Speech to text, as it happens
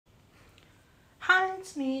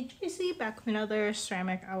It's me, JC, back with another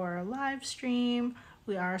Ceramic Hour live stream.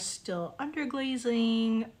 We are still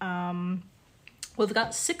underglazing. We've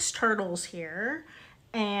got 6 turtles here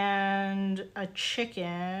and a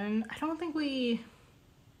chicken. I think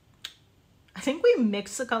we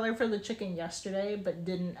mixed the color for the chicken yesterday, but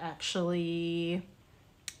didn't actually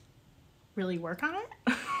really work on it.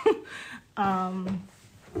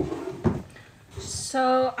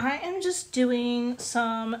 So I am just doing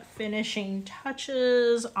some finishing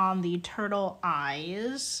touches on the turtle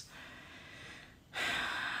eyes.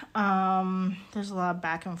 There's a lot of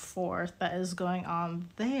back and forth that is going on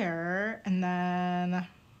there. And then,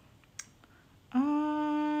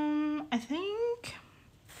 I think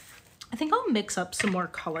I'll mix up some more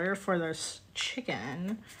color for this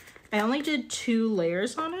chicken. I only did 2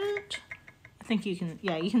 layers on it. I think you can,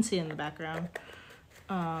 yeah, you can see it in the background.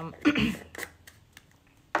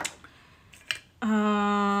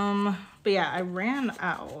 But yeah, I ran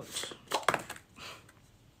out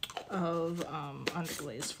of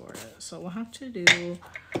underglaze for it, so we'll have to do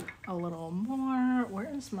a little more.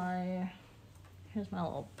 Here's my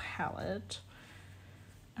little palette.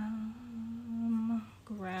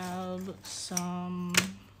 Grab some,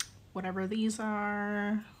 whatever these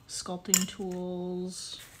are, sculpting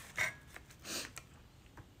tools.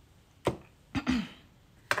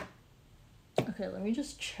 Okay, let me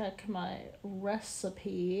just check my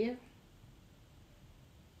recipe.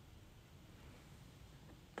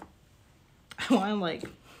 I want to like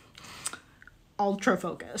ultra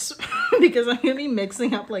focus because I'm gonna be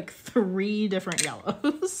mixing up like 3 different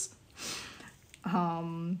yellows.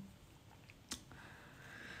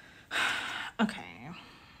 Okay,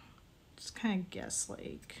 just kind of guess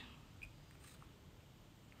like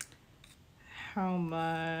how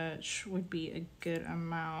much would be a good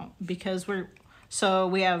amount, because we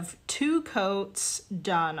have 2 coats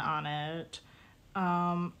done on it.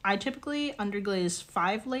 I typically underglaze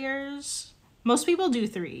 5 layers. Most people do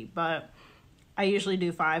 3, but I usually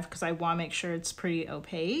do 5 because I want to make sure it's pretty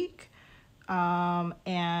opaque.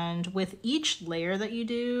 And with each layer that you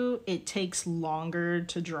do, it takes longer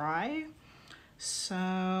to dry.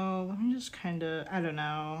 So let me just kind of, I don't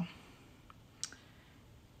know,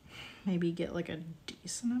 maybe get like a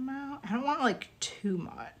decent amount. I don't want like too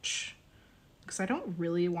much because I don't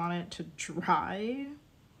really want it to dry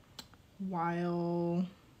while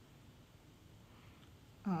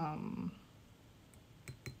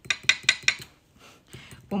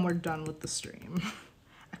when we're done with the stream.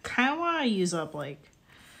 I kind of want to use up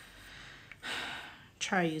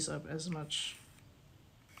try to use up as much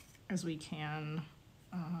as we can.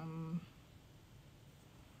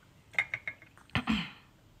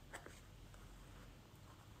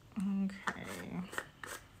 Okay.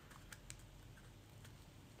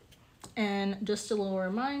 And just a little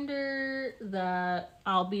reminder that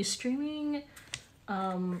I'll be streaming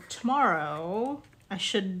tomorrow. I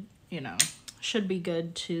should be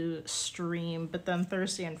good to stream, but then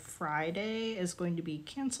Thursday and Friday is going to be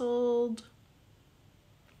canceled.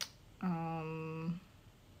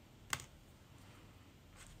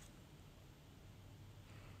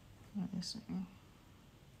 Let me see.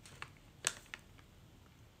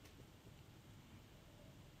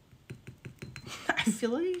 I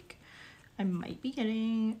feel like I might be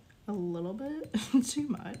getting a little bit too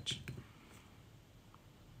much.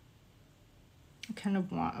 I kind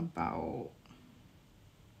of want about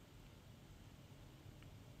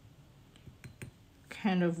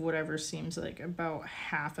kind of whatever seems like about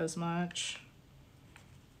half as much.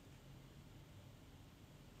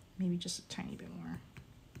 Maybe just a tiny bit more.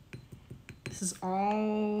 This is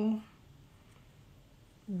all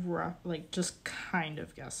rough, like just kind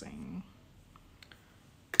of guessing.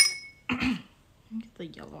 Let me get the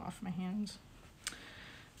yellow off my hands.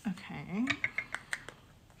 Okay.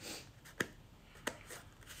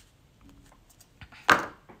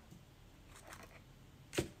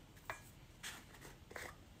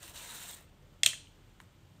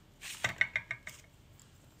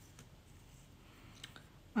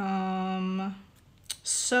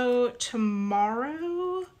 So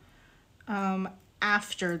tomorrow,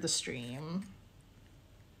 after the stream,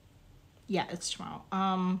 yeah, it's tomorrow.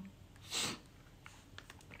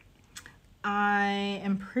 I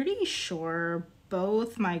am pretty sure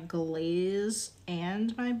both my glaze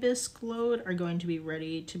and my bisque load are going to be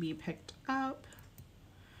ready to be picked up.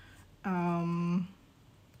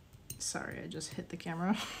 Sorry, I just hit the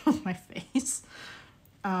camera with my face.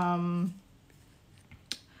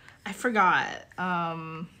 I forgot.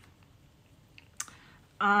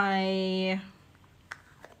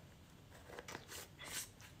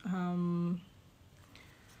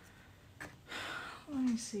 let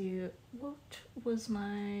me see, what was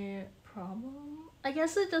my problem? I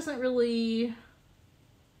guess it doesn't really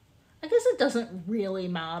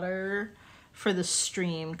matter for the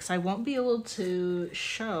stream because I won't be able to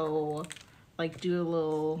show, like, do a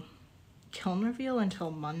little kiln reveal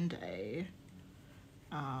until Monday.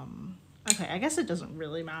 Okay, I guess it doesn't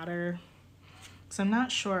really matter because I'm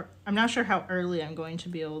not sure how early I'm going to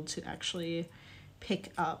be able to actually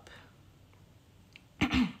pick up.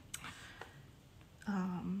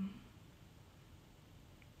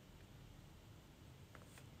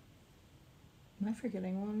 Am I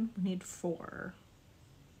forgetting one? We need 4.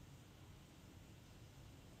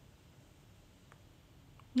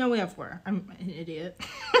 No, we have 4. I'm an idiot.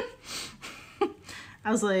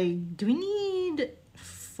 I was like, do we need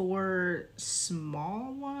 4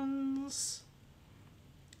 small ones?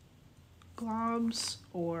 Globs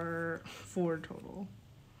or 4 total?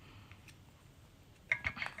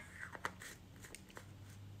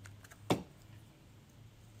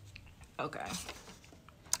 Okay.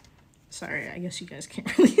 Sorry, I guess you guys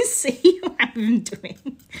can't really see what I'm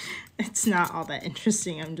doing. It's not all that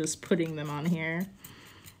interesting. I'm just putting them on here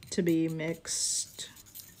to be mixed.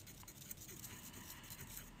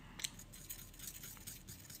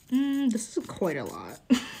 This is quite a lot.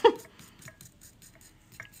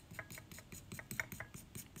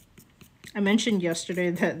 I mentioned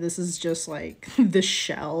yesterday that this is just like the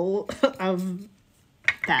shell of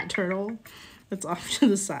that turtle that's off to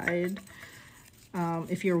the side.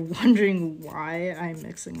 If you're wondering why I'm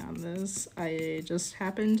mixing on this, I just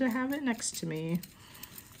happen to have it next to me.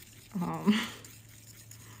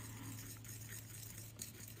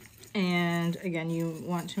 And again, you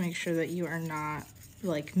want to make sure that you are not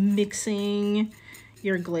like mixing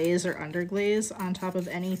your glaze or underglaze on top of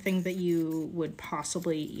anything that you would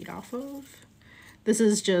possibly eat off of. This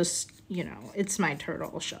is just, you know, it's my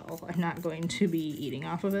turtle shell. I'm not going to be eating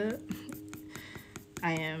off of it.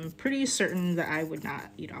 I am pretty certain that I would not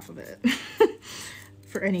eat off of it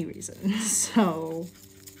for any reason. So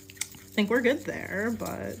I think we're good there,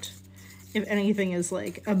 but if anything is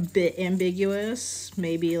like a bit ambiguous,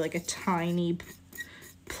 maybe like a tiny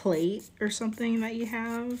plate or something that you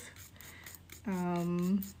have,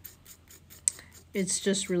 it's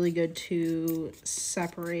just really good to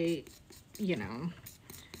separate, you know,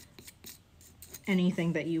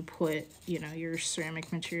 anything that you put, you know, your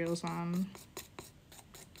ceramic materials on.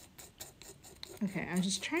 Okay, I'm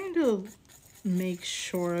just trying to make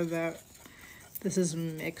sure that this is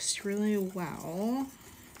mixed really well.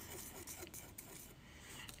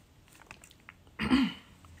 I'm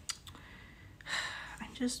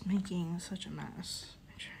just making such a mess.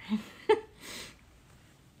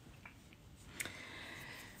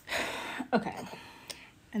 Okay,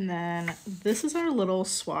 and then this is our little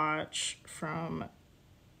swatch from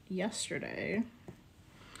yesterday.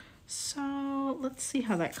 So let's see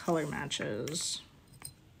how that color matches.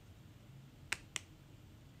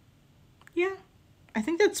 Yeah, I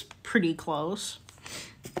think that's pretty close.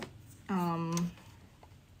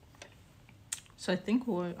 So I think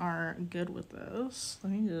we are good with this.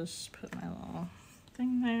 Let me just put my little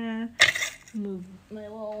thing there, move my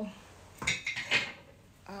little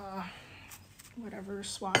whatever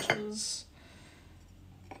swatches.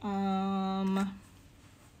 I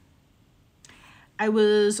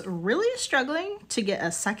was really struggling to get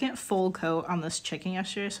a second full coat on this chicken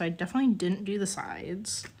yesterday, so I definitely didn't do the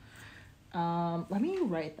sides. Let me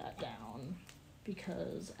write that down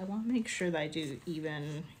because I want to make sure that I do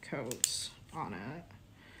even coats on it.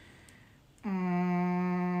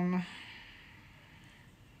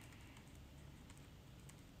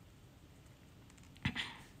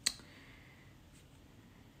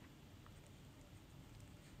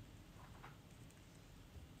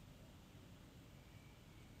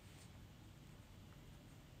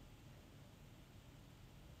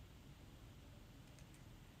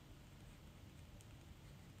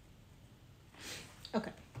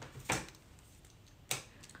 Okay.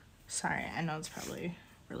 Sorry, I know it's probably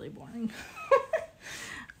really boring.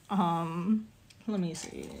 Let me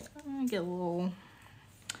see. I'm gonna get a little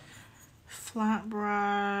flat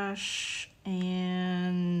brush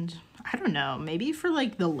and I don't know, maybe for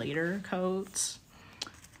like the later coats,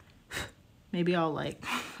 maybe I'll like,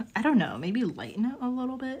 I don't know, maybe lighten it a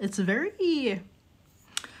little bit. It's very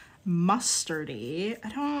mustardy. I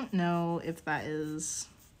don't know if that is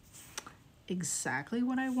exactly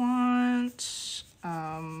what I want.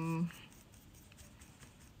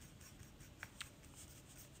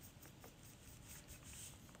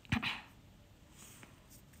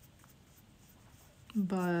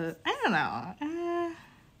 But I don't know. I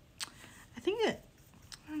think I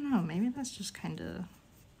don't know, maybe that's just kind of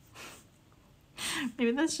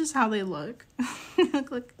Maybe that's just how they look. They look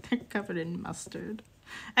like they're covered in mustard.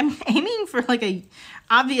 I'm aiming for like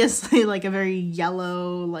obviously like a very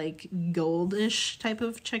yellow, like goldish type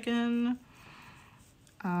of chicken.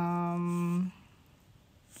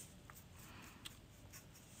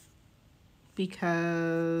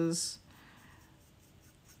 Because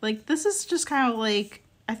like this is just kind of like,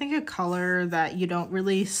 I think a color that you don't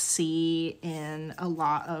really see in a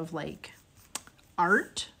lot of like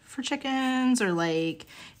art for chickens, or like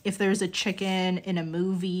if there's a chicken in a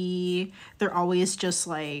movie, they're always just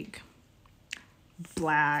like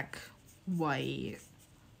black, white,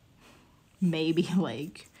 maybe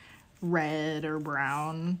like red or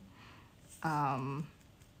brown. I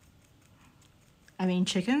mean,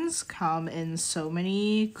 chickens come in so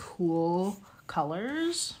many cool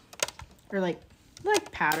colors, or like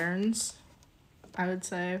patterns, I would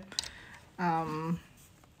say.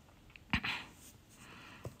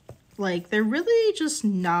 Like they're really just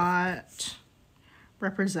not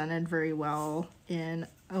represented very well in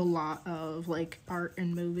a lot of like art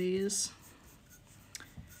and movies.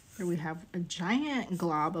 Here we have a giant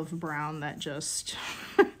glob of brown that just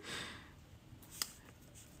I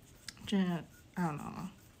don't know.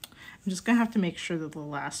 I'm just gonna have to make sure that the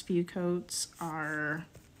last few coats are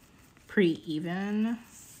pretty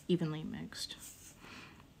evenly mixed.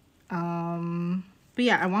 But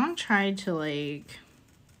yeah, I want to try to like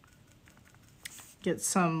get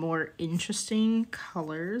some more interesting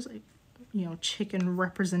colors, like, you know, chicken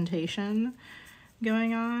representation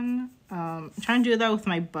going on. I'm trying to do that with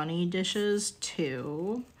my bunny dishes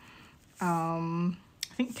too. I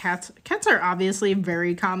think cats are obviously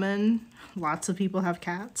very common. Lots of people have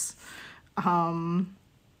cats. So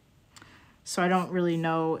I don't really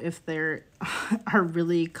know if there are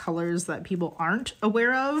really colors that people aren't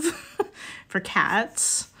aware of for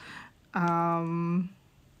cats.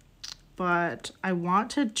 But I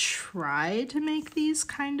want to try to make these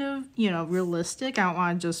kind of, you know, realistic.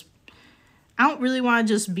 I don't really want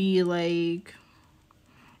to just be like,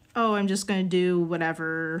 oh, I'm just going to do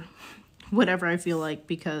whatever I feel like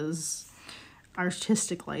because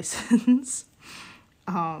artistic license.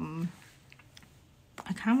 I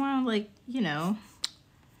kind of want to like, you know,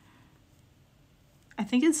 I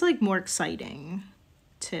think it's like more exciting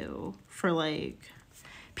too for like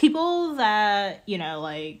people that, you know,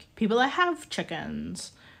 like people that have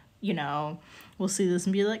chickens, you know, will see this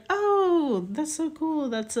and be like, oh, that's so cool.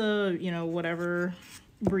 That's a, you know, whatever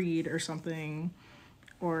breed or something.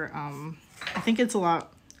 Or I think it's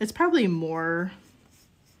probably more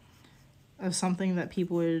of something that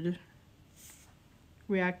people would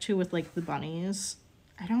react to with like the bunnies.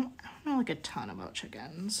 I don't know like a ton about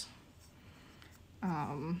chickens.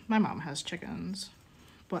 My mom has chickens,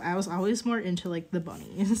 but I was always more into like the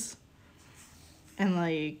bunnies. And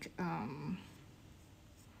like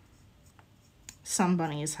some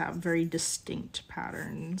bunnies have very distinct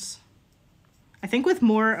patterns. I think with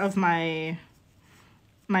more of my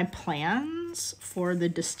plans for the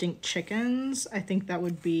distinct chickens, I think that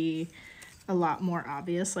would be a lot more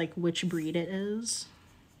obvious, like which breed it is.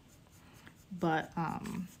 But,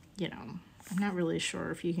 you know, I'm not really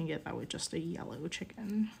sure if you can get that with just a yellow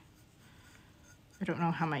chicken. I don't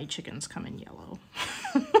know how many chickens come in yellow.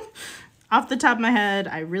 Off the top of my head,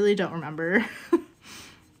 I really don't remember.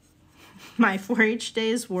 My 4-H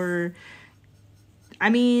days were, I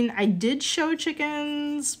mean, I did show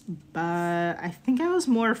chickens, but I think I was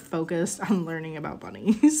more focused on learning about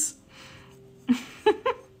bunnies.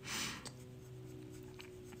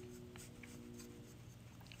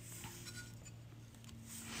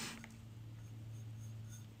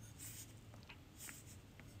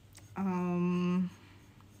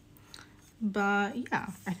 But yeah,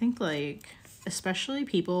 I think like, especially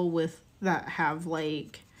people that have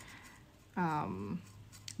like,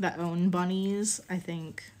 that own bunnies, I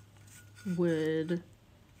think would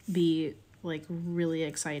be like really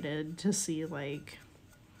excited to see like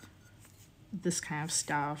this kind of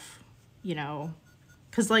stuff, you know,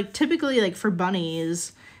 because like typically like for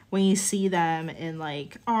bunnies, when you see them in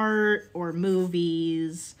like art or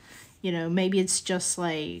movies, you know, maybe it's just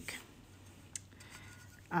like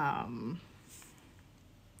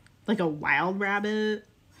a wild rabbit,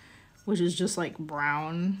 which is just like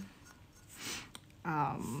brown.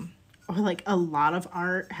 Or like a lot of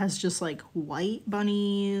art has just like white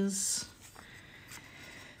bunnies,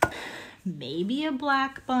 maybe a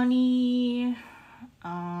black bunny,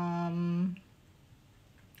 or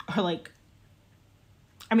like,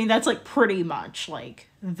 I mean, that's like pretty much like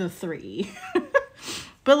the three.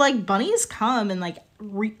 But like bunnies come in like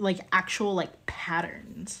actual like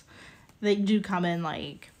patterns. They do come in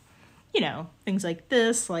like you know, things like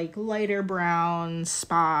this, like lighter brown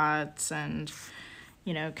spots and,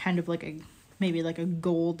 you know, kind of like maybe like a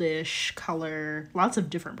goldish color, lots of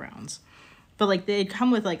different browns. But like they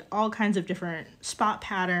come with like all kinds of different spot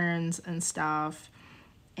patterns and stuff.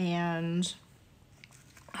 And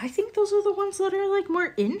I think those are the ones that are like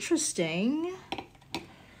more interesting.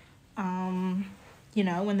 You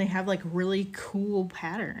know, when they have like really cool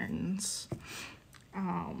patterns.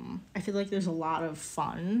 I feel like there's a lot of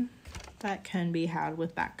fun that can be had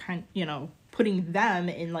with that kind, you know, putting them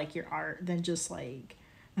in like your art than just like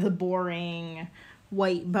the boring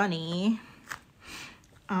white bunny.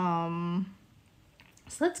 So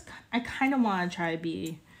I kind of want to try to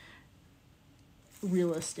be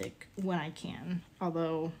realistic when I can,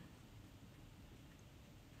 although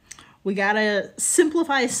we gotta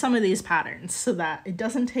simplify some of these patterns so that it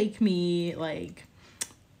doesn't take me like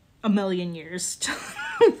a million years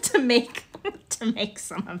to make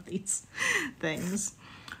some of these things.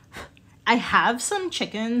 I have some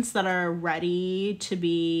chickens that are ready to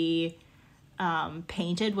be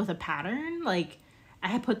painted with a pattern. Like I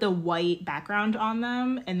had put the white background on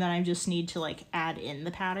them and then I just need to like add in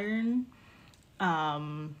the pattern.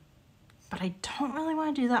 But I don't really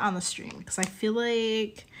want to do that on the stream because I feel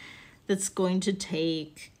like that's going to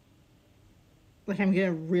take, like I'm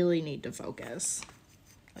gonna really need to focus.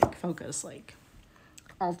 Like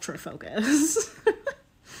ultra focus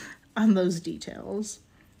on those details.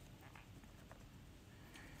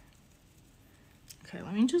 Okay,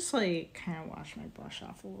 let me just like kind of wash my brush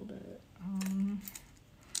off a little bit.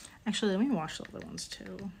 Actually, let me wash the other ones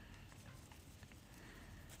too.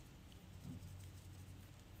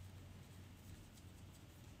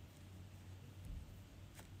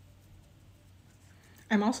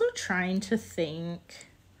 I'm also trying to think,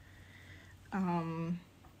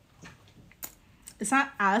 it's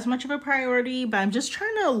not as much of a priority, but I'm just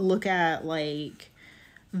trying to look at like,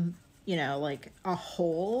 you know, like a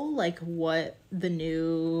whole, like what the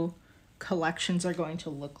new collections are going to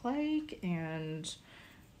look like and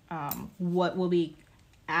what will be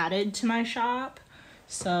added to my shop.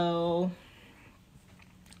 So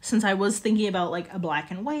since I was thinking about like a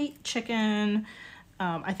black and white chicken,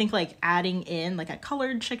 I think like adding in like a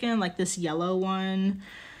colored chicken, like this yellow one,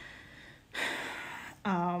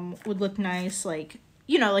 would look nice. Like,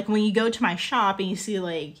 you know, like when you go to my shop and you see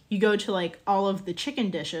like, you go to like all of the chicken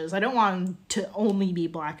dishes, I don't want them to only be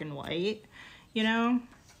black and white, you know?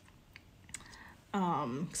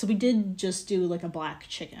 So we did just do like a black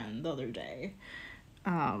chicken the other day.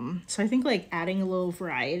 So I think like adding a little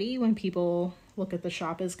variety when people look at the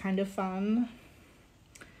shop is kind of fun.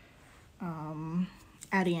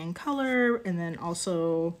 Adding in color and then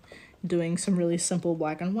also doing some really simple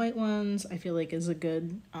black and white ones I feel like is a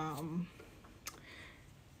good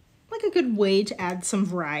like a good way to add some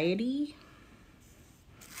variety.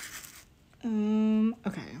 Okay,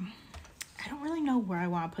 I don't really know where I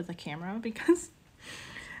want to put the camera because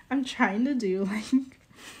I'm trying to do like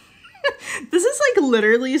this is like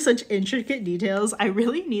literally such intricate details. I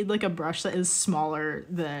really need like a brush that is smaller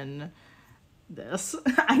than this.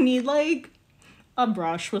 I need like a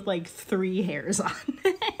brush with like 3 hairs on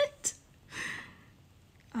it.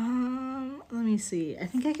 Let me see. I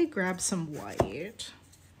think I could grab some white.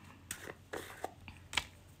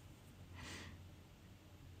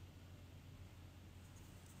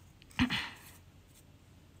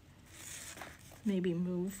 Maybe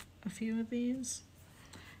move a few of these.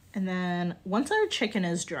 And then once our chicken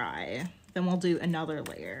is dry, then we'll do another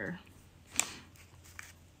layer.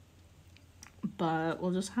 But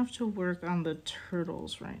we'll just have to work on the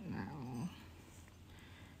turtles right now.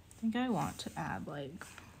 I think I want to add like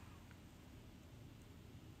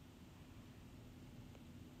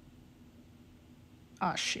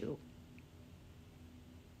oh shoot.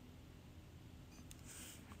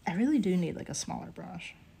 I really do need like a smaller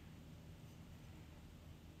brush.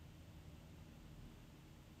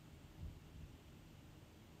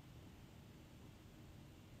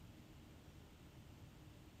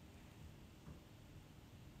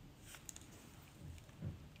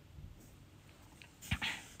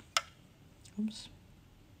 Oops.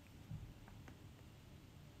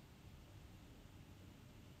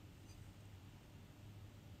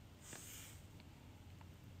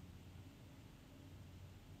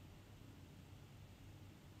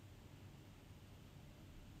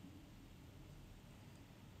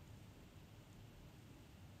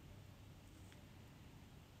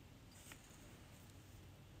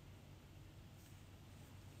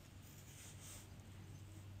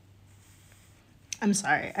 I'm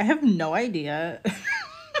sorry, I have no idea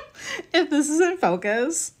if this is in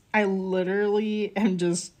focus. I literally am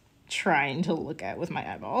just trying to look at with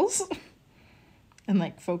my eyeballs and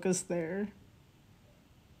like focus there.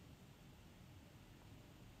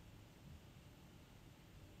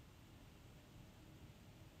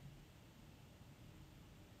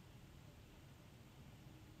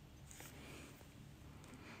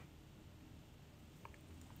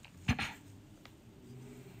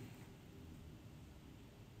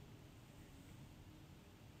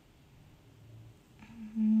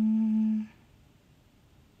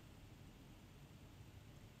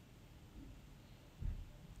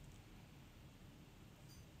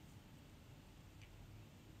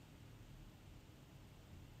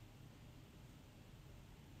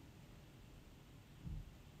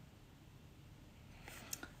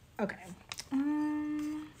 Okay. I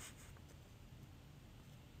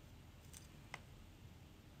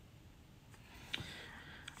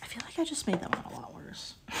feel like I just made that one a lot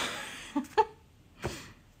worse.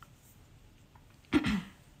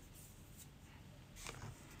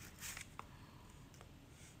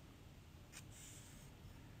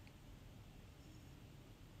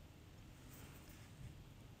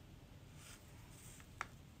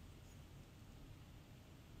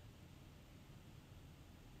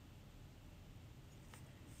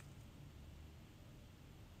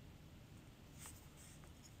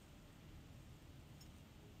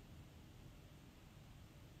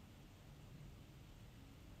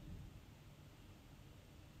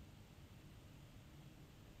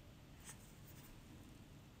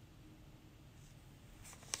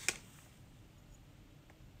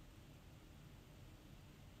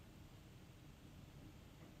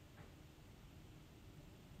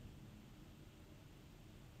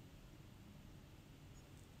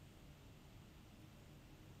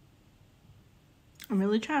 I'm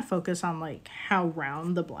really trying to focus on like how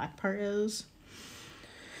round the black part is.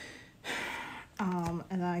 And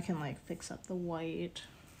then I can like fix up the white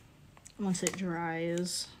once it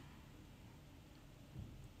dries.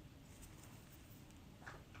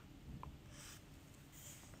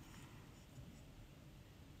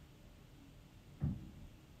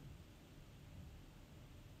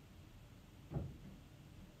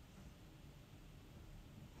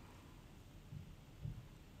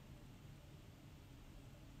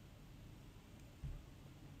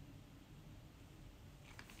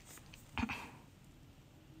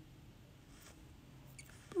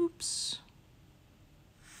 Oops.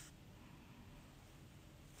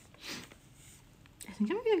 I think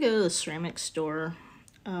I'm gonna go to the ceramic store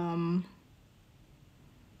on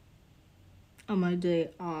my day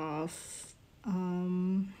off.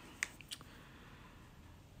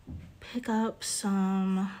 Pick up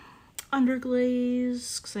some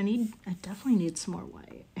underglaze because I definitely need some more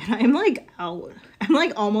white. And I'm like out. I'm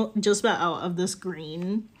like almost just about out of this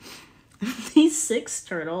green. These 6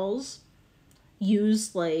 turtles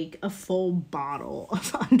used like a full bottle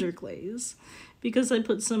of underglaze because I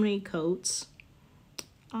put so many coats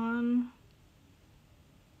on.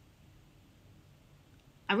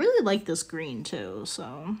 I really like this green too,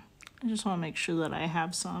 so I just want to make sure that I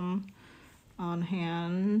have some on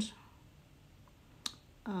hand.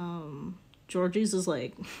 Georgie's is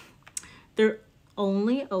like, they're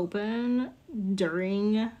only open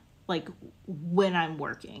during like when I'm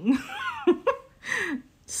working.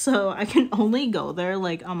 So I can only go there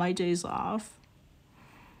like on my days off.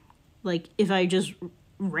 Like if I just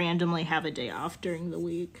randomly have a day off during the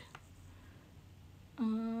week.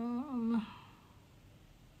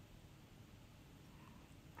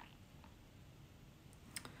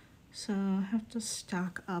 So I have to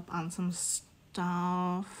stock up on some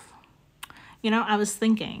stuff. You know, I was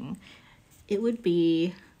thinking it would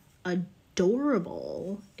be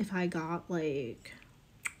adorable if I got like,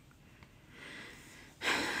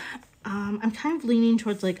 I'm kind of leaning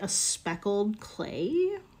towards like a speckled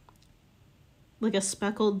clay. Like a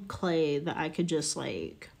speckled clay that I could just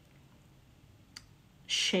like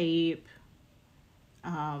shape,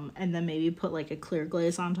 and then maybe put like a clear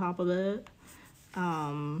glaze on top of it.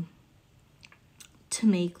 To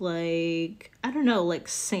make like, I don't know, like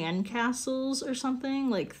sand castles or something,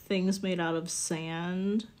 like things made out of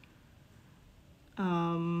sand.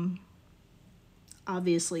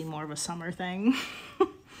 Obviously more of a summer thing.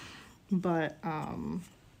 But I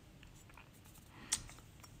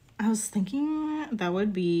was thinking that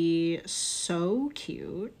would be so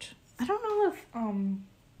cute. I don't know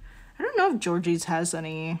if Georgie's has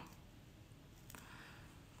any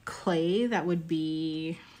clay that would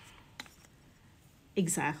be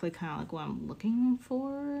exactly kind of like what I'm looking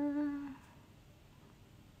for.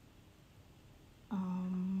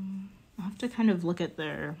 I'll have to kind of look at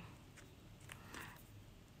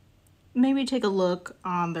maybe take a look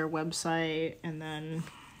on their website and then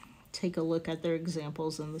take a look at their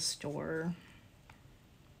examples in the store.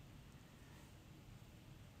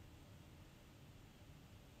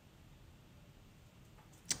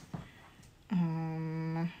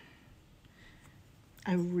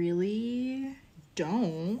 I really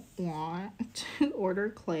don't want to order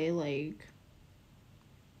clay like...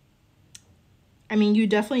 I mean, you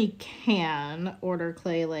definitely can order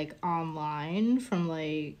clay like online from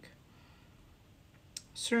like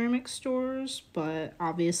ceramic stores, but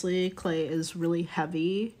obviously clay is really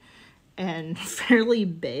heavy and fairly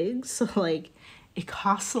big, so like it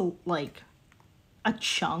costs like a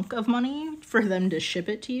chunk of money for them to ship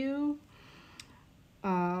it to you.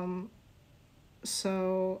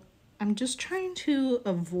 So I'm just trying to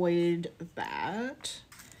avoid that.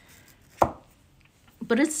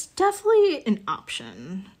 But it's definitely an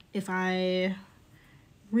option if I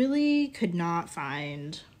really could not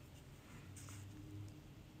find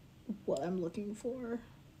what I'm looking for.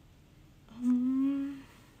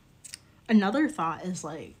 Another thought is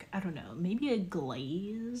like, I don't know, maybe a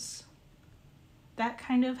glaze that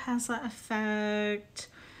kind of has that effect.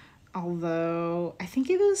 Although I think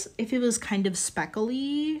if it was kind of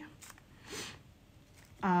speckly,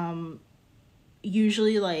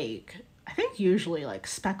 usually like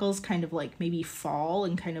speckles kind of like maybe fall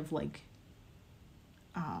and kind of like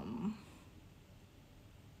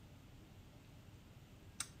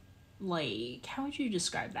how would you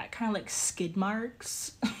describe that? Kind of like skid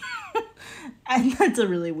marks. And that's a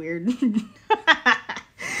really weird thing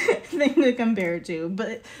to compare it to,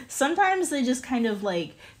 but sometimes they just kind of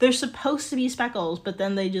like, they're supposed to be speckles, but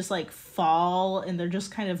then they just like fall and they're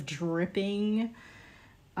just kind of dripping.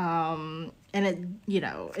 And it, you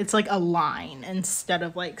know, it's like a line instead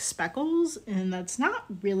of like speckles, and that's not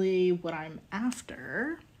really what I'm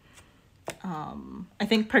after. I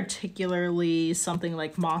think particularly something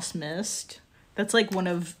like Moss Mist, that's like one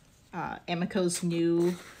of Amico's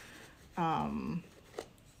new, one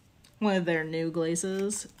of their new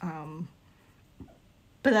glazes.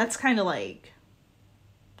 But that's kind of like,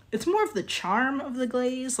 it's more of the charm of the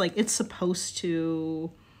glaze. Like it's supposed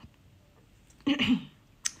to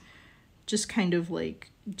just kind of like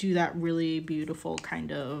do that really beautiful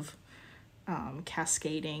kind of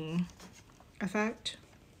cascading effect.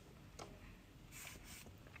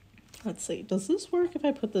 Let's see, does this work if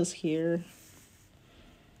I put this here?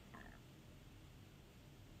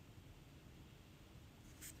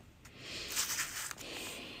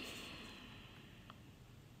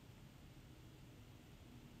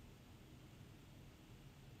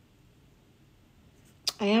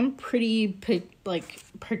 I am pretty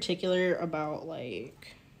particular about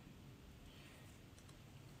like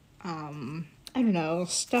I don't know,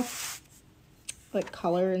 stuff like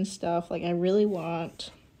color and stuff. Like I really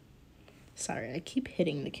want, sorry, I keep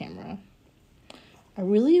hitting the camera. I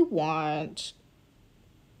really want,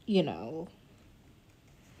 you know,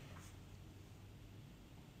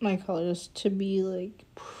 my colors to be like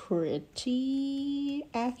pretty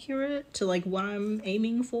accurate to like what I'm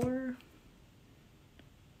aiming for.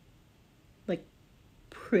 Like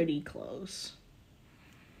pretty close.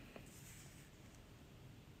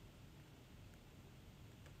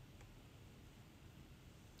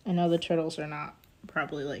 I know the turtles are not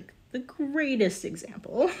probably like the greatest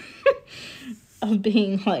example of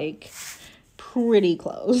being like pretty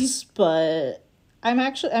close, but I'm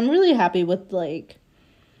really happy with like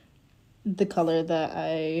the color that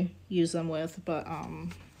I use them with, but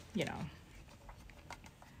you know,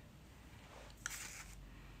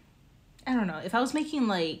 I don't know, if I was making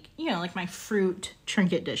like, you know, like my fruit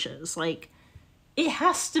trinket dishes, like it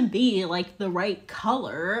has to be like the right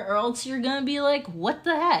color or else you're gonna be like, what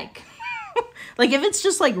the heck? Like if it's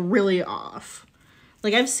just like really off.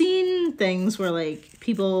 Like I've seen things where like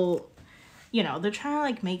people, you know, they're trying to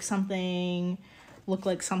like make something look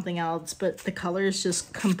like something else, but the color is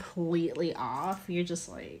just completely off. You're just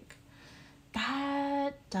like,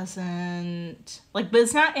 that doesn't, like, but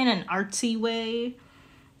it's not in an artsy way.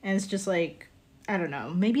 And it's just like, I don't know,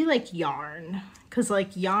 maybe like yarn. Because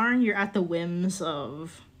like yarn, you're at the whims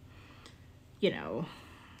of, you know,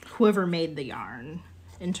 whoever made the yarn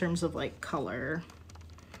in terms of like color.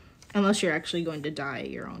 Unless you're actually going to dye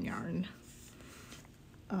your own yarn.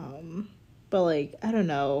 But like, I don't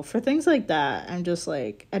know, for things like that, I'm just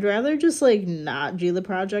like, I'd rather just like not do the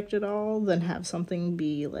project at all than have something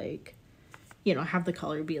be like, you know, have the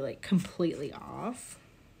color be like completely off.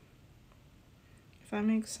 If that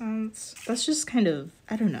makes sense. That's just kind of,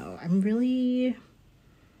 I don't know, I'm really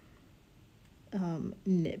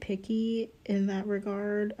nitpicky in that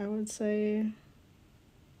regard, I would say.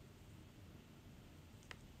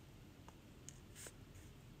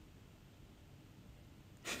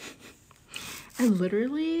 I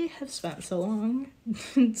literally have spent so long,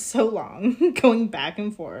 so long going back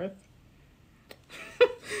and forth,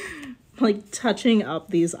 like touching up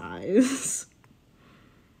these eyes.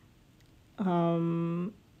 I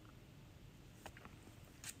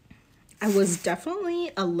was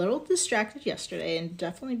definitely a little distracted yesterday and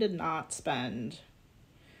definitely did not spend,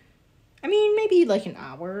 I mean, maybe like an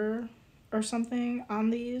hour or something on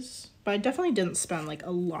these, but I definitely didn't spend like a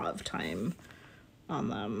lot of time on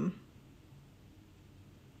them.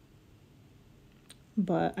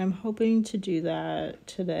 But I'm hoping to do that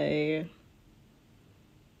today,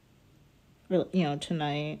 or, you know,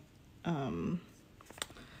 tonight. What was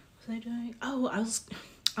I doing? Oh, I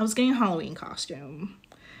was getting a Halloween costume,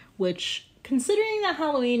 which, considering that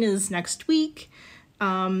Halloween is next week,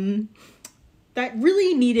 that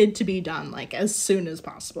really needed to be done like as soon as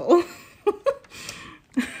possible.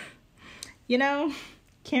 You know,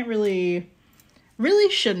 can't really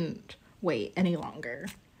shouldn't wait any longer.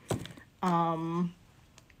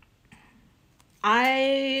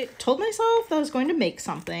 I told myself that I was going to make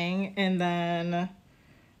something, and then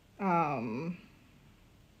I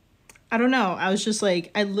don't know, I was just like,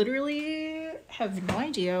 I literally have no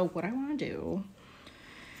idea what I want to do.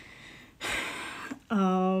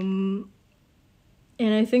 And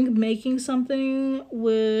I think making something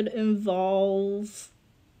would involve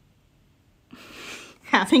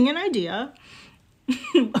having an idea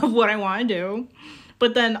of what I want to do,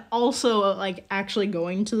 but then also like actually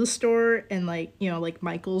going to the store and like, you know, like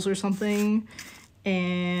Michael's or something,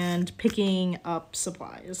 and picking up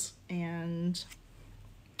supplies. And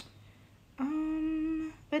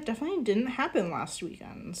that definitely didn't happen last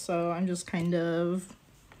weekend, so I'm just kind of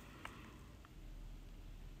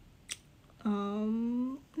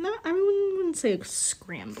not, I wouldn't say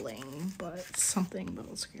scrambling, but something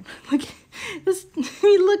about scrambling. Like,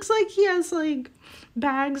 he looks like he has like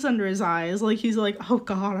bags under his eyes, like he's like, oh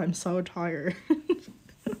god, I'm so tired.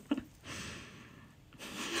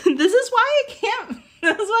 This is why I can't,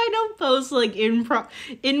 that's why I don't post like in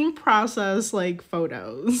process like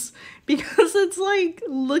photos, because it's like,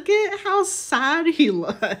 look at how sad he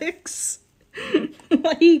looks.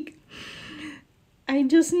 Like, I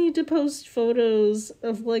just need to post photos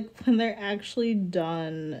of like when they're actually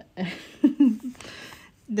done.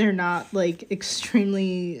 They're not like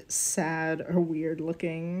extremely sad or weird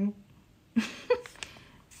looking.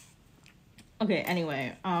 Okay,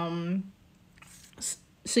 anyway,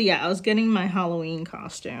 so yeah, I was getting my Halloween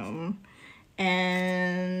costume,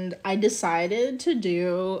 and I decided to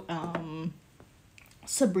do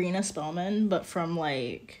Sabrina Spellman, but from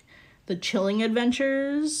like the Chilling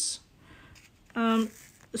Adventures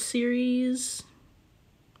series.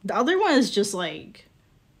 The other one is just like,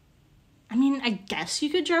 I mean, I guess you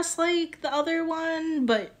could dress like the other one,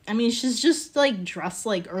 but I mean, she's just like dressed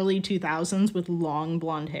like early 2000s with long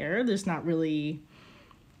blonde hair. There's not really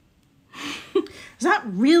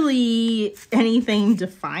anything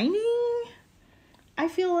defining, I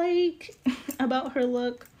feel like, about her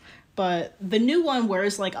look. But the new one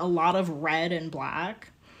wears like a lot of red and black.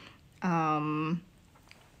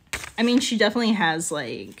 I mean, she definitely has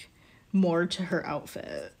like more to her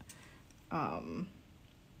outfit.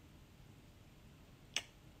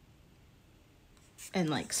 And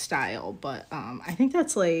like style, but I think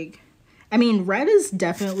that's like, I mean, red is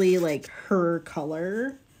definitely like her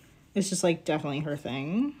color. It's just like definitely her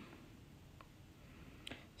thing.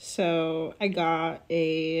 So I got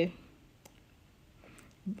I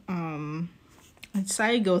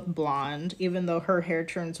decided to go with blonde, even though her hair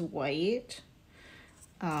turns white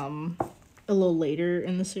a little later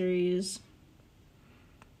in the series.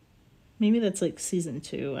 Maybe that's like season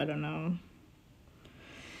 2, I don't know.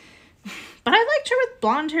 But I liked her with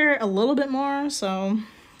blonde hair a little bit more, so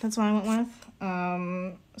that's what I went with.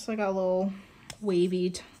 So I got a little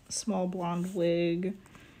wavy small blonde wig,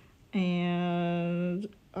 and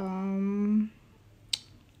a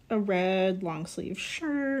red long sleeve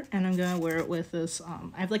shirt, and I'm gonna wear it with this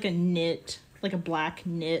I have like a black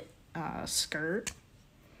knit skirt.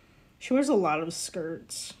 She wears a lot of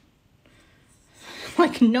skirts,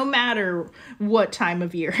 like no matter what time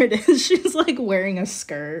of year it is, she's like wearing a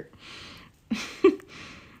skirt.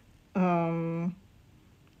 And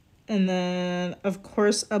then of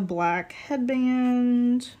course a black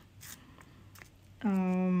headband.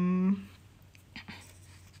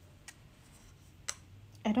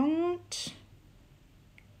 I don't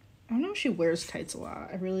know if she wears tights a lot.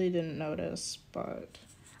 I really didn't notice, but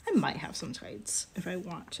I might have some tights if I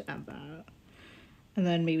want to add that. And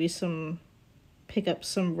then maybe pick up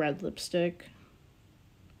some red lipstick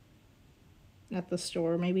at the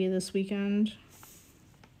store maybe this weekend.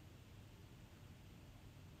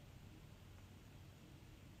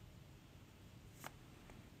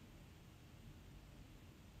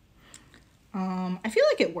 I feel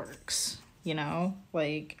like it works, you know?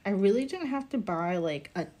 Like, I really didn't have to buy,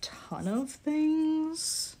 like, a ton of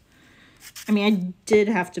things. I mean, I did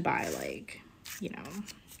have to buy, like, you know,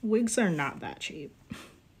 wigs are not that cheap.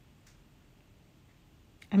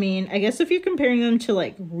 I mean, I guess if you're comparing them to,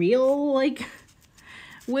 like, real, like,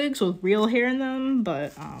 wigs with real hair in them,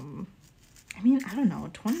 but, I mean, I don't know,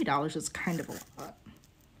 $20 is kind of a lot.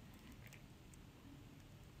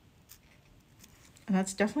 And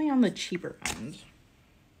that's definitely on the cheaper end.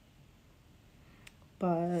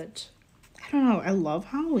 But I don't know, I love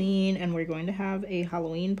Halloween, and we're going to have a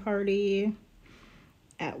Halloween party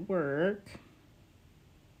at work.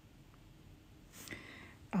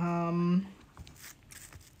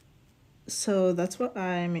 So that's what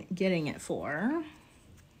I'm getting it for.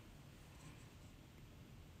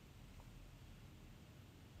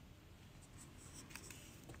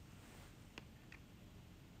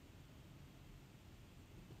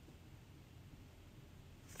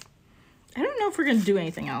 I don't know if we're gonna do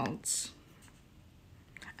anything else.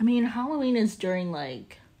 I mean, Halloween is during,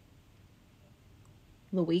 like,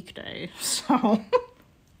 the weekday, so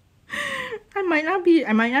I might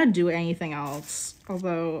not do anything else.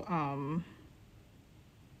 Although,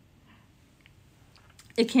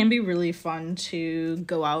 it can be really fun to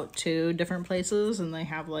go out to different places, and they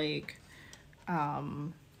have, like, a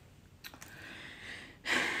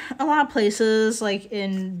lot of places, like,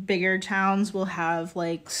 in bigger towns will have,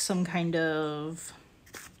 like, some kind of,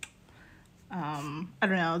 I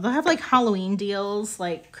don't know, they'll have, like, Halloween deals,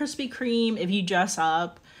 like Krispy Kreme. If you dress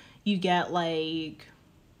up, you get, like,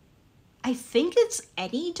 I think it's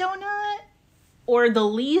any donut, or the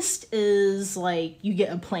least is, like, you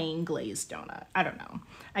get a plain glazed donut. I don't know.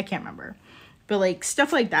 I can't remember. But, like,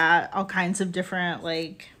 stuff like that, all kinds of different,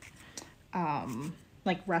 like,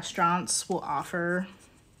 restaurants will offer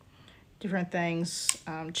different things.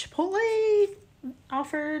 Chipotle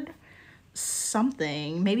offered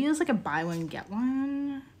something. Maybe it was like a buy one get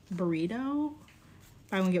one burrito.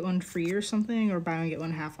 Buy one get one free or something, or buy one get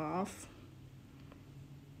one half off.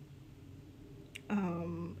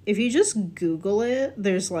 If you just Google it,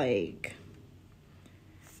 there's like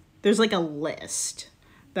a list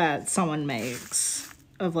that someone makes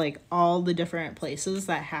of, like, all the different places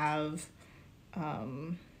that have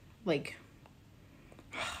like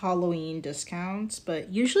Halloween discounts,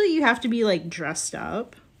 but usually you have to be, like, dressed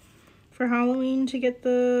up for Halloween to get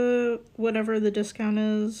the whatever the discount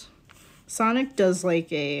is. Sonic does,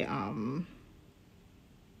 like, a I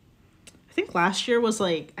think last year was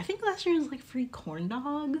like free corn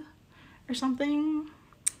dog or something.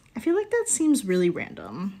 I feel like that seems really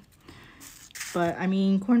random, but I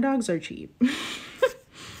mean, corn dogs are cheap.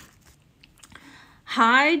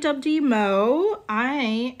 Hi, WD Mo.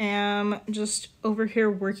 I am just over here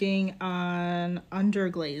working on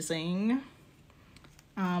underglazing.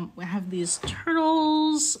 We have these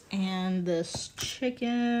turtles and this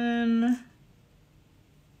chicken.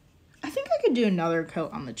 I think I could do another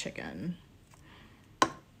coat on the chicken.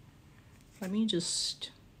 Let me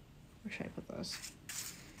just, where should I put this?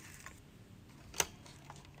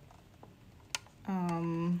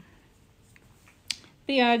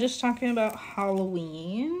 But yeah, just talking about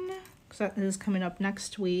Halloween, because that is coming up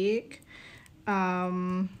next week.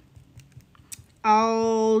 I'll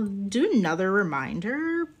do another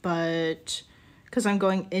reminder, but because I'm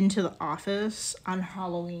going into the office on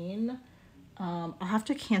Halloween, I'll have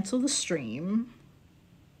to cancel the stream.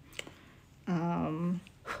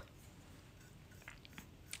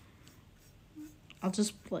 I'll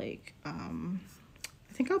just, like, I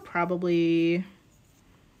think I'll probably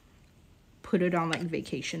put it on, like,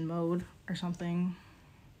 vacation mode or something.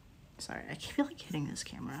 Sorry, I feel like hitting this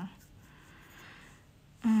camera.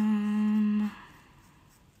 I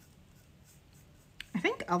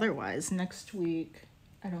think otherwise next week,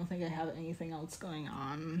 I don't think I have anything else going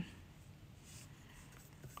on.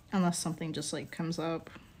 Unless something just, like, comes up.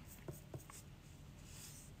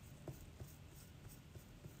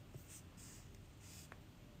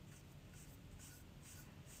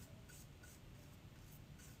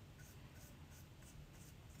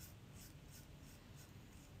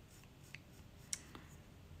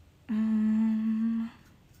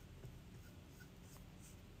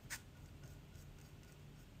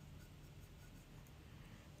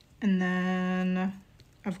 And then,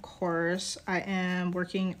 of course, I am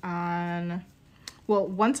working on, well,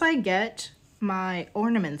 once I get my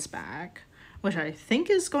ornaments back, which I think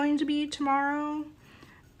is going to be tomorrow,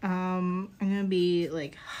 I'm gonna be,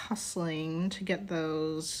 like, hustling to get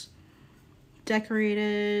those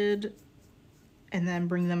decorated and then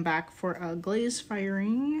bring them back for a glaze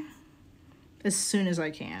firing as soon as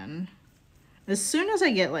I can. As soon as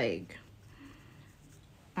I get, like,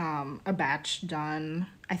 a batch done.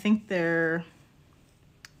 I think there's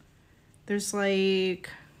like,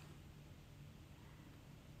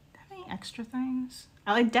 how many extra things?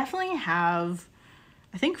 I definitely have,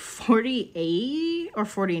 I think 48 or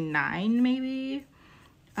 49 maybe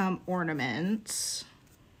ornaments.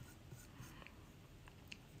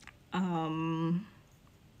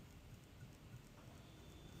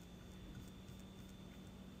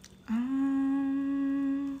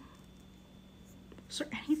 Is there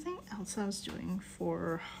anything else I was doing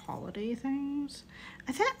for holiday things?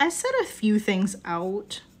 I think I set a few things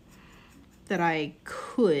out that I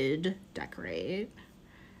could decorate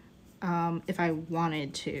if I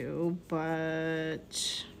wanted to,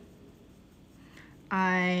 but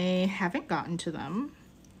I haven't gotten to them.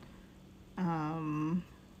 I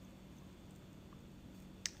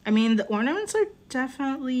mean, the ornaments are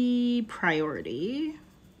definitely priority.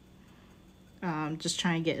 Just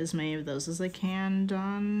trying to get as many of those as I can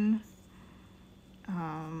done.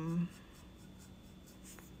 And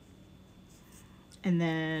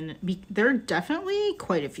then there are definitely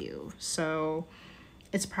quite a few. So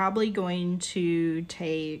it's probably going to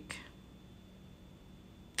take,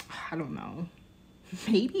 I don't know,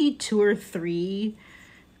 maybe 2 or 3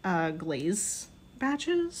 glaze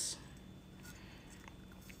batches.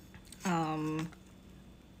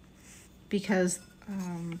 Because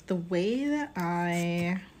the way that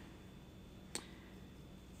I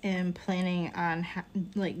am planning on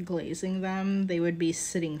like glazing them, they would be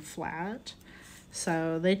sitting flat,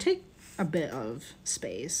 so they take a bit of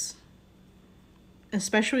space,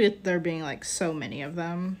 especially if there being like so many of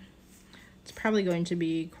them. It's probably going to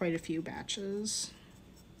be quite a few batches.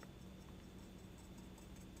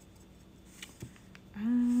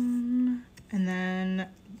 And then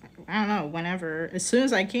I don't know, whenever, as soon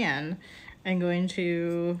as I can, I'm going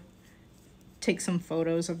to take some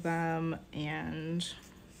photos of them and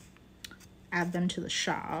add them to the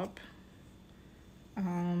shop.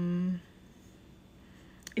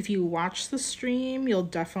 If you watch the stream, you'll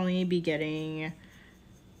definitely be getting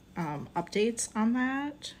updates on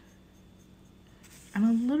that. I'm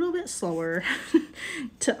a little bit slower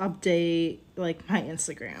to update like my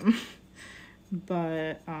Instagram,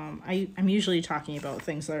 but I'm usually talking about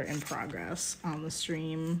things that are in progress on the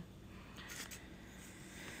stream.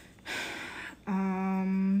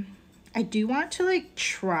 I do want to like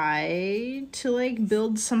try to like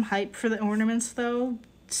build some hype for the ornaments though,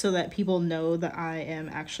 so that people know that I am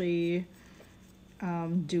actually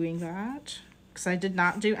doing that, because I did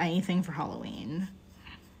not do anything for Halloween.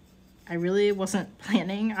 I really wasn't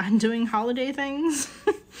planning on doing holiday things.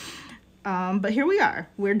 But here we are,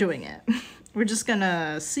 we're doing it. We're just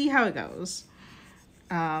gonna see how it goes.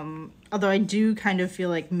 Although I do kind of feel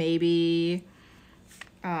like maybe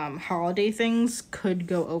holiday things could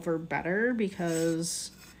go over better,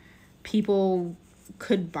 because people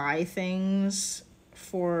could buy things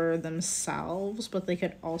for themselves, but they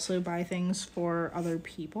could also buy things for other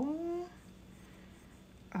people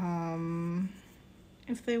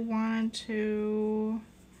if they wanted to.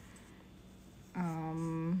 I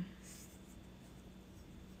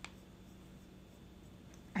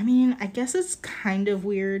mean, I guess it's kind of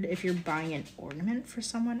weird if you're buying an ornament for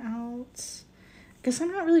someone else. I guess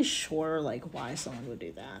I'm not really sure like why someone would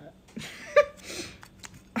do that.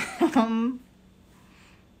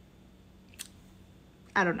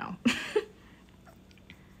 I don't know.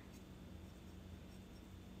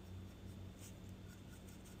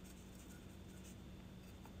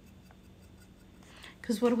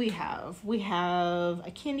 Because what do we have? We have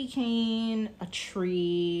a candy cane, a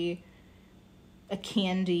tree, a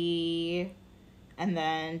candy, and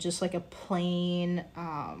then just like a plain,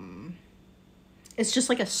 it's just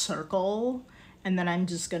like a circle, and then I'm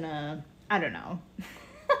just gonna, I don't know.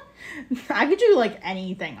 I could do like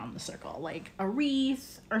anything on the circle, like a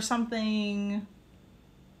wreath or something.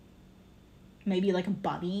 Maybe like a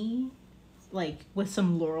bunny, like with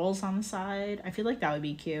some laurels on the side. I feel like that would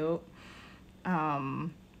be cute. I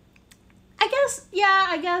guess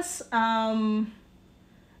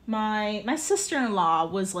my sister-in-law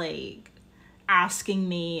was like asking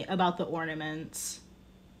me about the ornaments.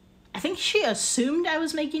 I think she assumed I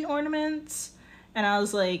was making ornaments, and I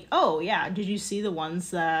was like, oh yeah, did you see the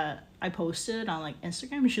ones that I posted on like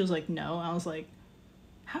Instagram? And she was like, no. I was like,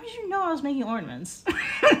 how did you know I was making ornaments?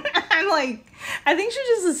 I'm like, I think she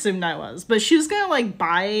just assumed I was, but she was gonna like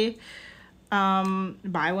buy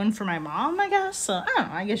one for my mom, I guess. So I don't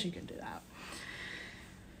know, I guess you could do that.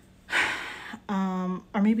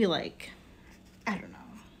 Or maybe like, I don't know,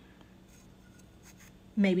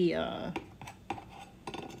 maybe a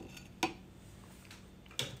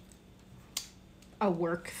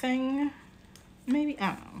work thing. Maybe,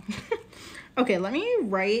 I don't know. Okay, let me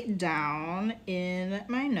write down in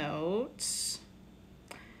my notes.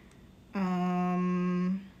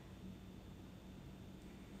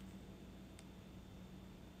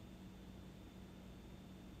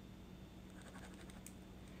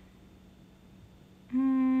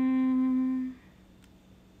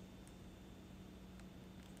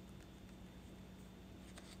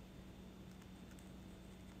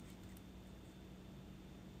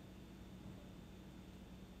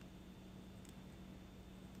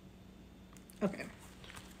 Okay.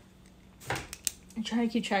 I'm trying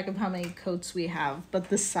to keep track of how many coats we have, but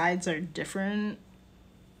the sides are different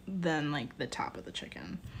than like the top of the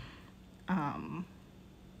chicken.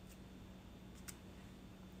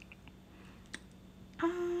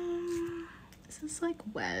 Is this like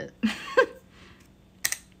wet? Let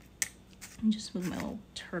me just move my little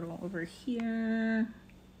turtle over here.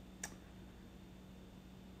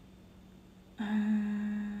 Yeah,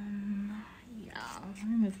 let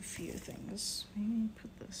me move a few things. Maybe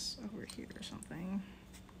put this over here or something.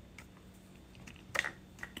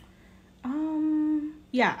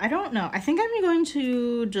 Yeah, I don't know. I think I'm going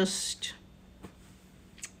to just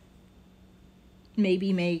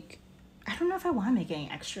maybe make, I don't know if I want to make any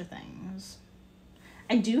extra things.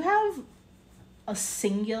 I do have a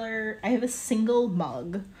single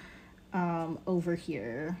mug over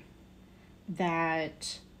here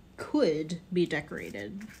that could be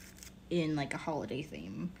decorated in like a holiday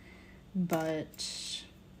theme, but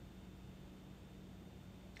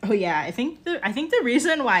oh yeah, I think the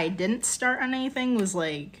reason why I didn't start on anything was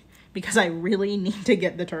like because I really need to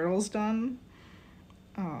get the turtles done.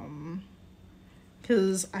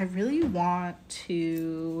 Because I really want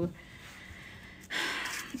to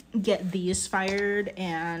get these fired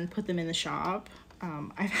and put them in the shop.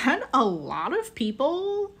 I've had a lot of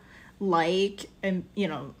people like and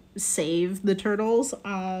save the turtles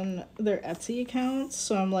on their Etsy accounts,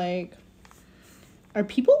 so I'm like, are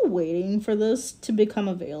people waiting for this to become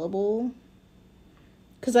available?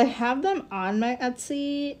 Because I have them on my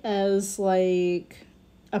Etsy as like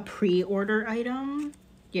a pre-order item.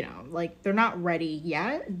 Like they're not ready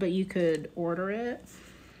yet, but you could order it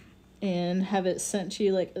and have it sent to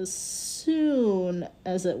you like as soon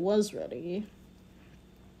as it was ready.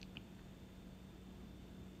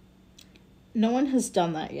 No one has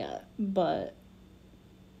done that yet, but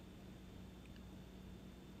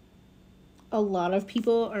a lot of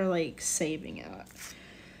people are like saving it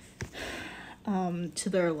to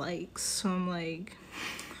their likes. So I'm like,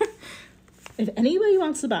 if anybody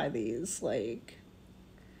wants to buy these, like,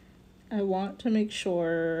 I want to make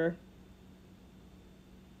sure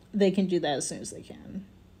they can do that as soon as they can.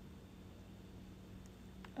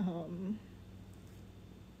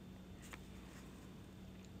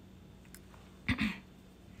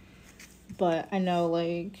 But I know,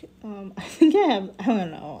 like, I think I don't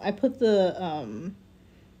know, I put the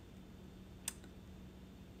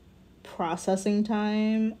processing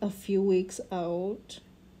time a few weeks out.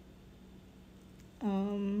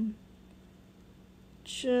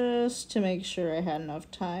 Just to make sure I had enough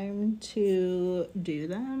time to do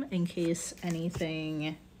them in case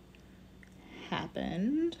anything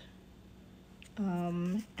happened.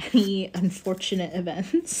 Any unfortunate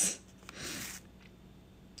events.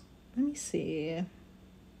 Let me see.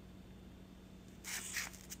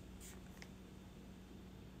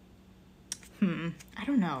 I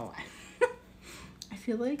don't know. I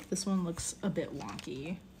feel like this one looks a bit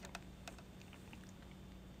wonky.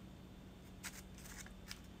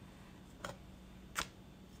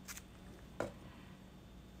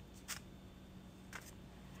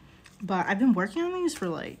 But I've been working on these for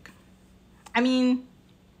like, I mean,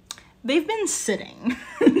 they've been sitting.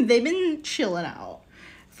 They've been chilling out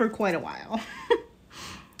for quite a while.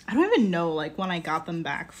 I don't even know, like, when I got them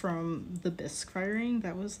back from the bisque firing,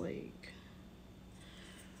 that was a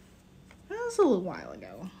little while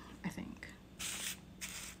ago, I think.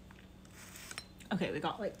 Okay, we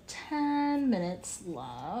got like 10 minutes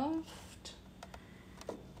left.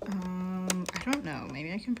 I don't know,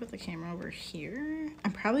 maybe I can put the camera over here.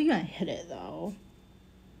 I'm probably gonna hit it though.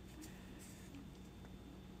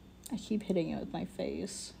 I keep hitting it with my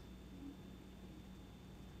face.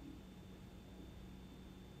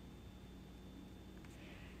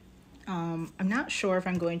 I'm not sure if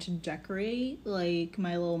I'm going to decorate like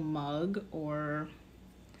my little mug or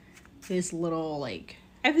these little like,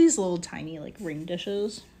 I have these little tiny like ring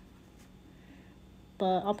dishes.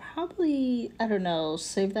 But I'll probably, I don't know,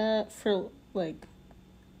 save that for like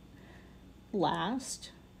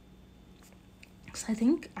last. Because I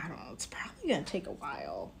think, I don't know, it's probably going to take a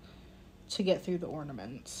while to get through the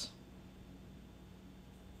ornaments.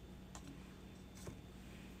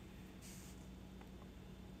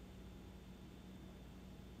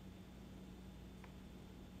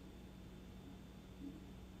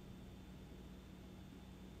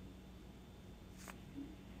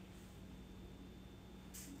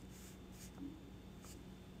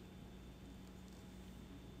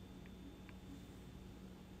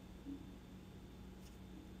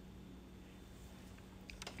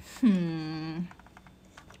 Okay,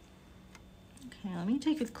 let me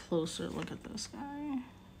take a closer look at this guy.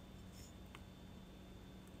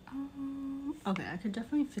 Okay, I could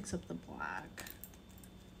definitely fix up the black.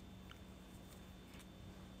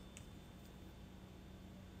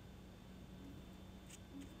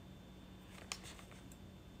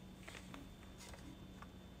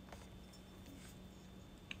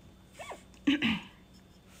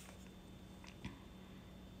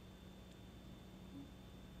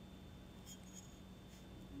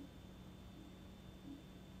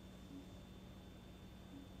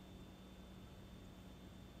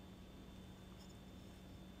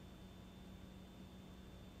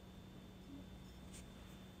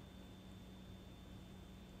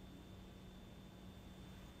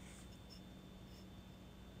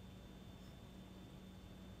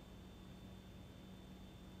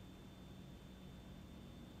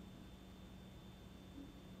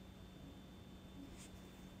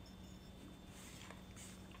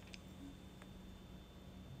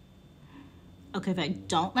 Okay, if I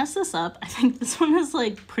don't mess this up, I think this one is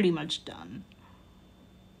like pretty much done.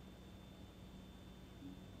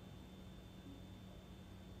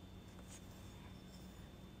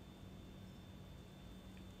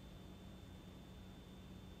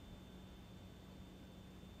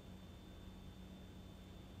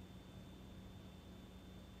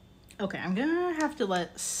 Okay, I'm gonna have to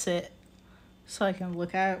let it sit so I can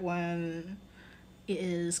look at it when it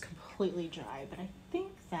is completely dry, but I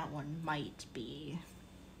think that one might be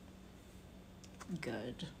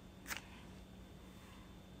good.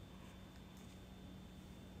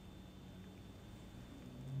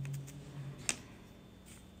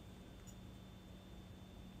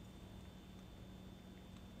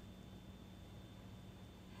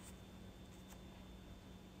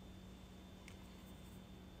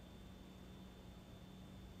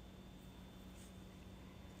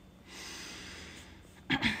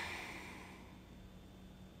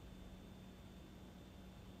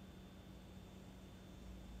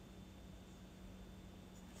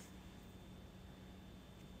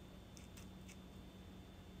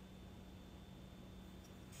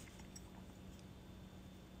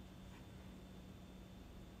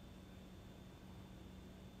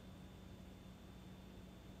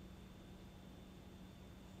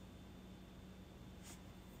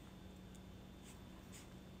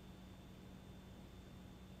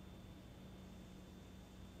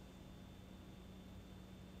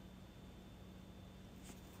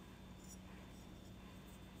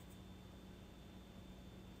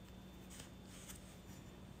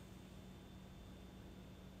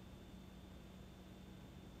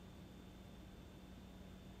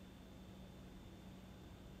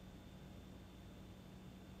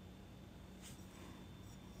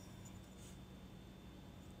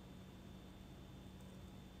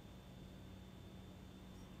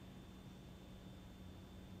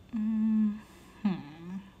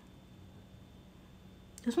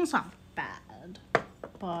 This one's not bad,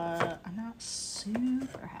 but I'm not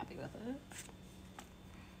super happy with it.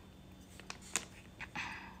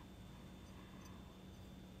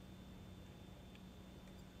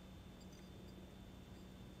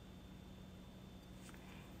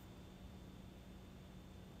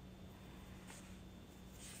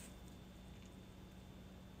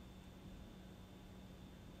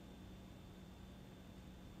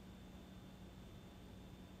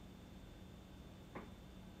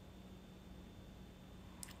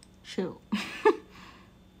 Shoot.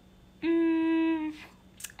 I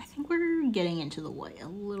think we're getting into the white a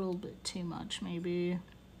little bit too much, maybe.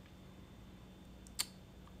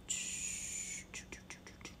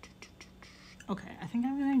 Okay, I think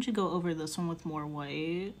I'm going to go over this one with more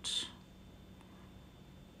white.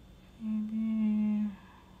 Maybe.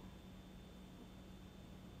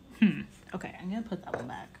 Okay, I'm going to put that one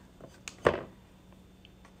back.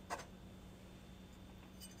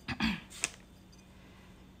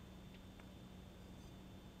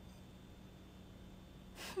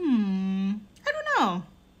 I don't know.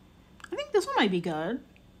 I think this one might be good.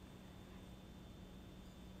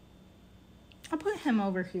 I'll put him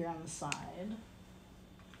over here on the side.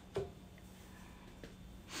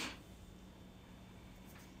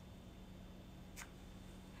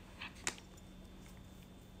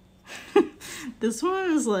 This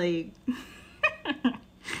one is like...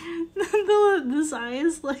 this eye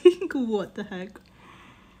is like, what the heck?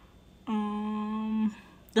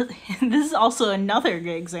 This is also another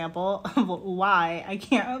good example of why I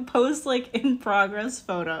can't post like in progress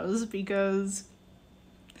photos, because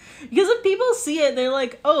if people see it, they're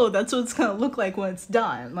like, oh, that's what it's gonna look like when it's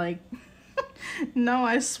done. Like, no,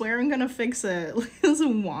 I swear I'm gonna fix it. Look at this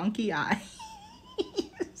wonky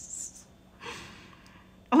eyes.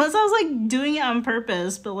 Unless I was like doing it on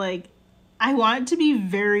purpose, but like I want it to be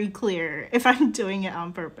very clear if I'm doing it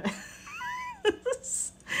on purpose.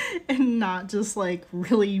 And not just like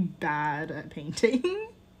really bad at painting.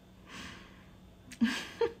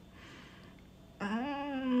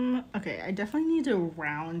 Okay, I definitely need to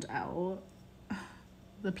round out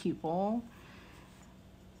the pupil.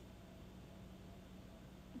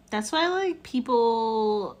 That's why like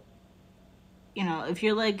people, you know, if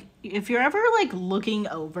you're ever like looking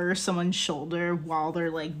over someone's shoulder while they're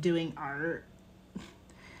like doing art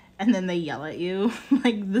and then they yell at you,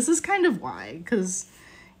 like this is kind of why, because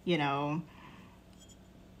you know,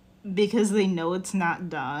 because they know it's not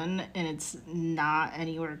done and it's not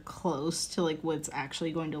anywhere close to like what it's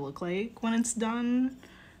actually going to look like when it's done.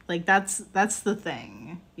 Like that's the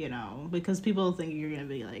thing, you know, because people think you're gonna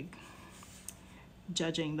be like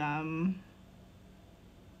judging them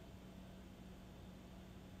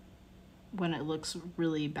when it looks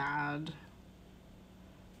really bad.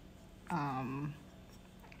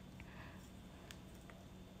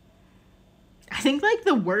 I think like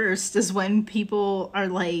the worst is when people are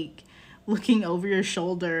like looking over your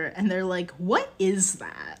shoulder and they're like, what is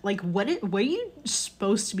that? Like what are you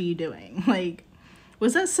supposed to be doing? Like,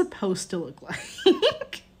 what's that supposed to look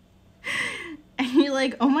like? And you're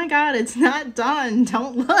like, oh my god, it's not done,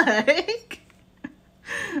 don't look.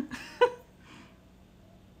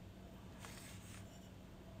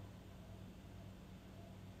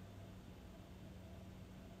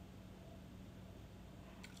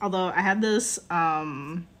 Although I had this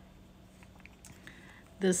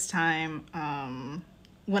this time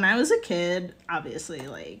when I was a kid, obviously,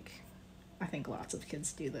 like I think lots of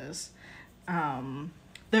kids do this.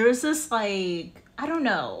 There was this like, I don't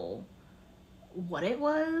know what it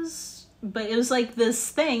was, but it was like this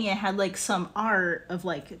thing. It had like some art of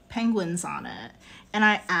like penguins on it, and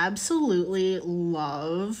I absolutely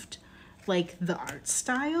loved like the art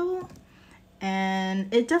style.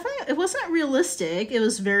 And it wasn't realistic. It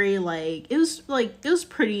was very like, it was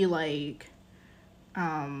pretty like,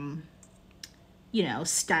 you know,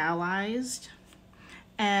 stylized.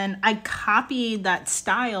 And I copied that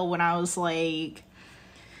style when I was like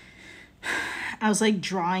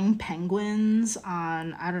drawing penguins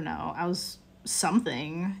on, I don't know, I was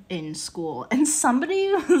something in school. And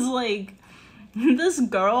somebody was like, this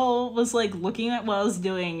girl was like looking at what I was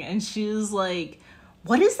doing and she was like,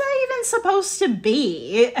 what is that even supposed to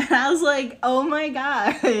be? And I was like, oh my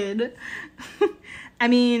god. I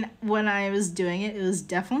mean, when I was doing it, it was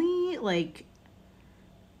definitely like,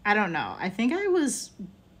 I don't know. I think I was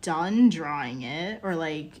done drawing it, or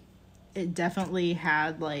like it definitely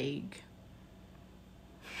had like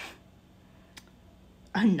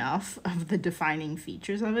enough of the defining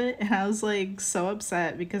features of it. And I was like so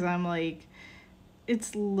upset because I'm like,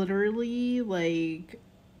 it's literally like,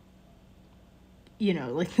 you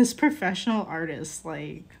know, like this professional artist,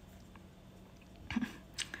 like,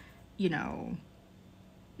 you know,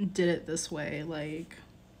 did it this way. Like,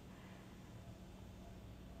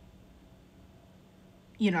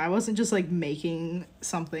 you know, I wasn't just like making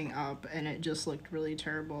something up and it just looked really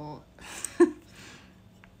terrible.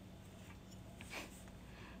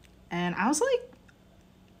 And I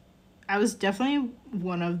was definitely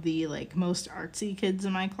one of the like most artsy kids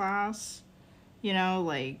in my class, you know,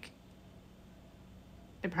 like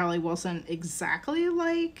it probably wasn't exactly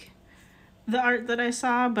like the art that I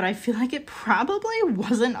saw, but I feel like it probably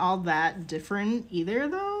wasn't all that different either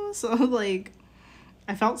though. So like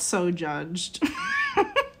I felt so judged.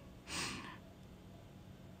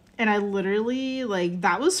 And I literally like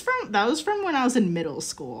that was from when I was in middle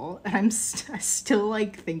school, and I still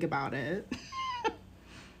like think about it.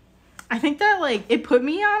 I think that like it put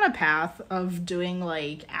me on a path of doing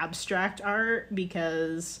like abstract art,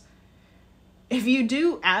 because if you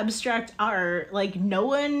do abstract art, like no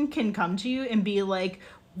one can come to you and be like,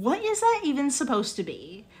 what is that even supposed to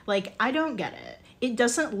be? Like, I don't get it. It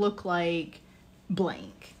doesn't look like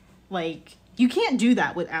blank. Like, you can't do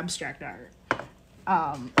that with abstract art.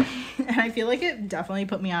 And I feel like it definitely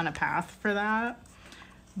put me on a path for that.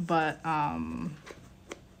 But, I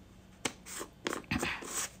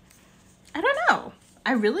don't know.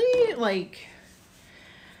 I really, like,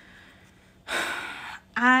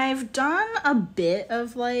 I've done a bit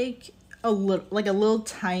of, like, a little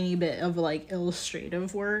tiny bit of, like,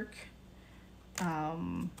 illustrative work.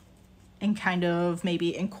 And kind of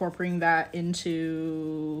maybe incorporating that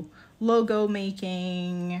into logo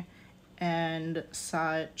making and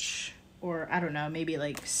such, or I don't know, maybe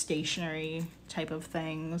like stationery type of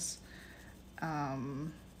things.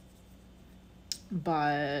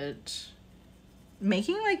 But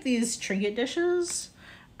making like these trinket dishes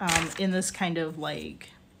in this kind of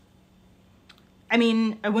like I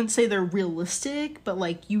mean, I wouldn't say they're realistic, but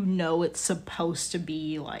like, you know, it's supposed to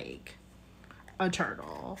be like a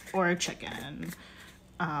turtle or a chicken.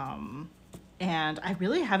 And I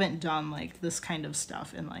really haven't done like this kind of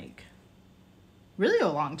stuff in like really a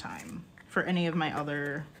long time for any of my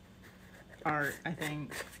other art, I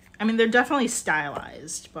think. I mean, they're definitely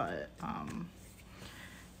stylized, but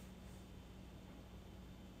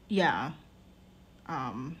yeah.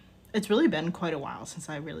 It's really been quite a while since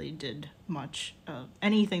I really did much of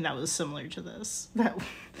anything that was similar to this. That,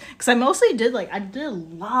 because I mostly did like, I did a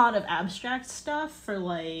lot of abstract stuff for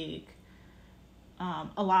like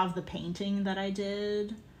a lot of the painting that I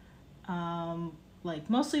did. Like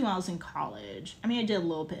mostly when I was in college. I mean, I did a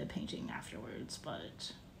little bit of painting afterwards,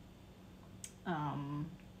 but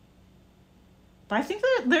I think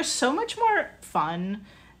that there's so much more fun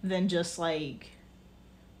than just like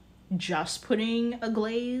just putting a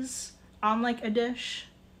glaze on like a dish.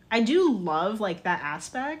 I do love like that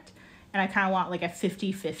aspect, and I kind of want like a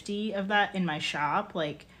 50-50 of that in my shop.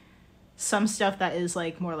 Like some stuff that is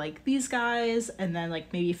like more like these guys, and then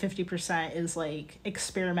like maybe 50% is like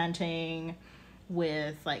experimenting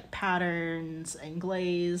with like patterns and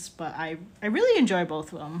glaze. But I really enjoy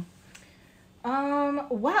both of them.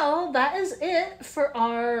 Well, that is it for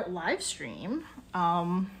our live stream.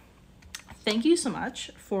 Thank you so much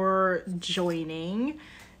for joining.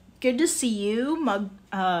 Good to see you,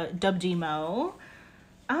 Dubdemo.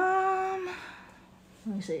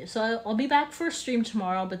 Let me see. So I'll be back for a stream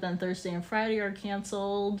tomorrow, but then Thursday and Friday are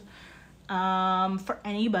canceled. For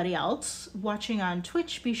anybody else watching on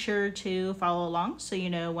Twitch, be sure to follow along so you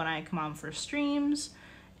know when I come on for streams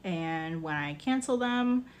and when I cancel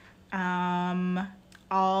them.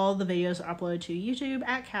 All the videos are uploaded to YouTube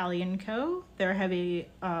at calieandco. There have a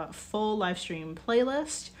full live stream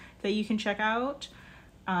playlist that you can check out.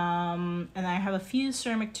 And I have a few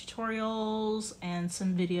ceramic tutorials and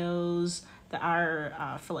some videos that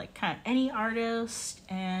are for like kind of any artist,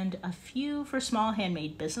 and a few for small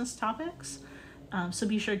handmade business topics. So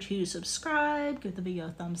be sure to subscribe, give the video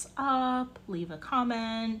a thumbs up, leave a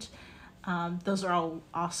comment. Those are all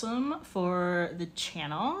awesome for the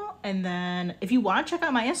channel. And then if you want to check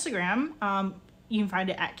out my Instagram, you can find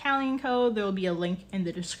it at calieandco. There will be a link in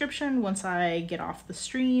the description once I get off the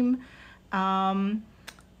stream. And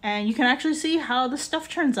you can actually see how the stuff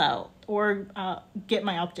turns out, or get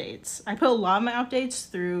my updates. I put a lot of my updates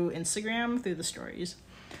through Instagram, through the stories.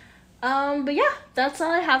 But yeah, that's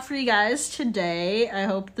all I have for you guys today. I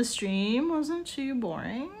hope the stream wasn't too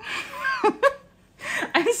boring.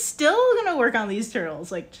 I'm still gonna work on these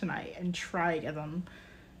turtles like tonight and try to get them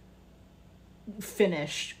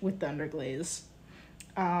finished with the underglaze.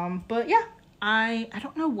 But yeah, I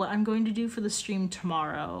don't know what I'm going to do for the stream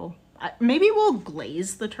tomorrow. Maybe we'll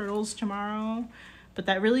glaze the turtles tomorrow, but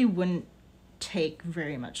that really wouldn't take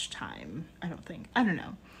very much time, I don't think. I don't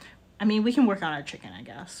know. I mean, we can work on our chicken, I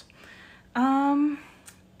guess. And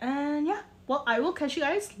yeah, well, I will catch you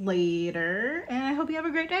guys later, and I hope you have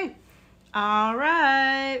a great day. All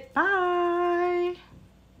right, bye.